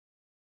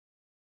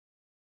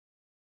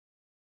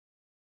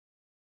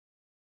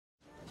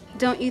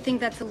Don't you think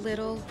that's a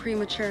little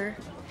premature?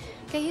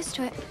 Get used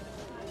to it.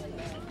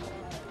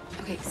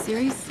 Okay,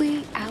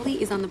 seriously,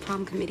 Allie is on the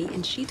prom committee,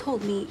 and she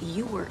told me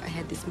you were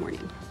ahead this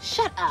morning.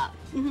 Shut up.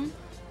 Mm-hmm.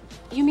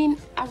 You mean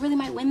I really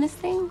might win this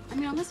thing? I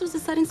mean, unless there's a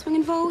sudden swing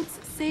in votes,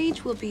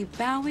 Sage will be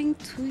bowing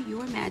to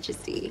your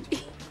majesty.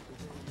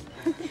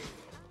 God.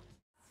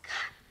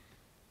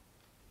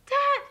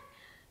 Dad!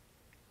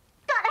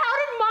 God, how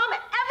did Mom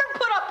ever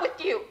put up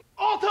with you?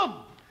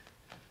 Autumn!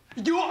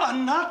 You are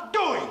not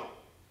going.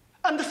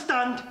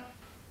 Understand?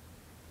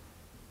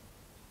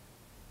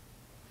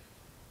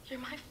 You're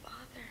my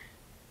father.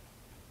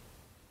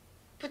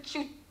 But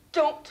you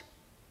don't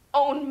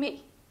own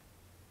me.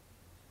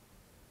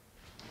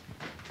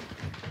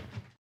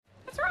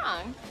 What's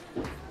wrong?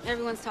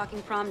 Everyone's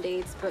talking prom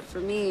dates, but for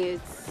me,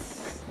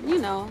 it's, you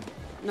know,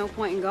 no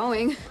point in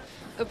going.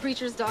 A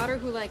preacher's daughter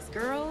who likes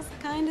girls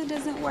kinda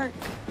doesn't work.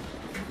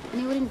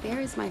 And it would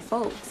embarrass my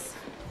folks.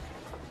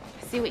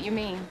 I see what you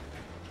mean.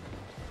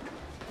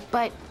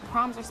 But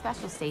proms are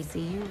special,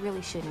 Stacy. You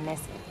really shouldn't miss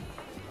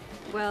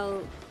it.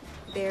 Well,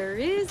 there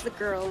is a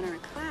girl in our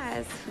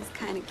class who's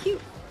kind of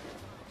cute.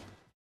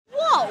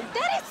 Whoa,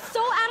 that is so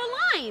out of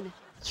line.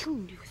 You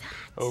knew that.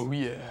 Oh,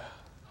 yeah.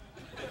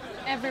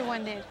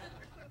 Everyone did.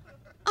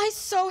 I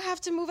so have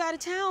to move out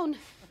of town.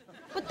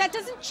 But that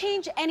doesn't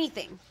change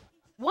anything.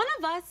 One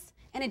of us,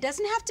 and it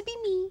doesn't have to be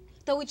me,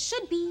 though it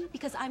should be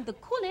because I'm the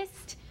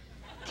coolest,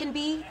 can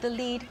be the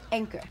lead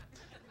anchor.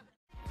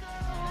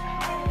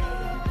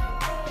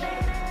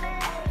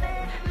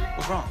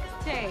 What's wrong?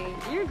 Hey,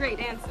 you're a great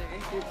dancer.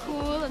 You're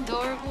cool,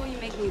 adorable, you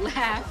make me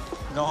laugh.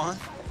 Go on.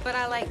 But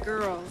I like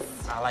girls.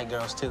 I like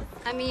girls too.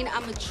 I mean,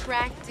 I'm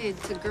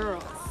attracted to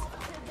girls.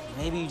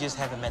 Maybe you just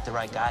haven't met the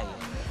right guy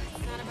yet.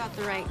 It's not about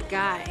the right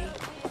guy.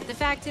 The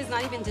fact is,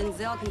 not even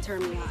Denzel can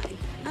turn me on.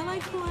 I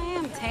like who I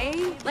am,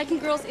 Tay. Liking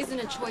girls isn't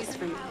a choice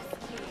for me.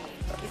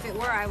 If it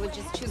were, I would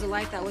just choose a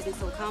life that wasn't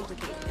so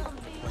complicated.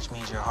 Which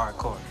means you're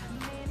hardcore.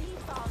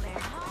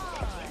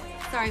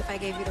 Sorry if I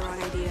gave you the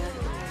wrong idea.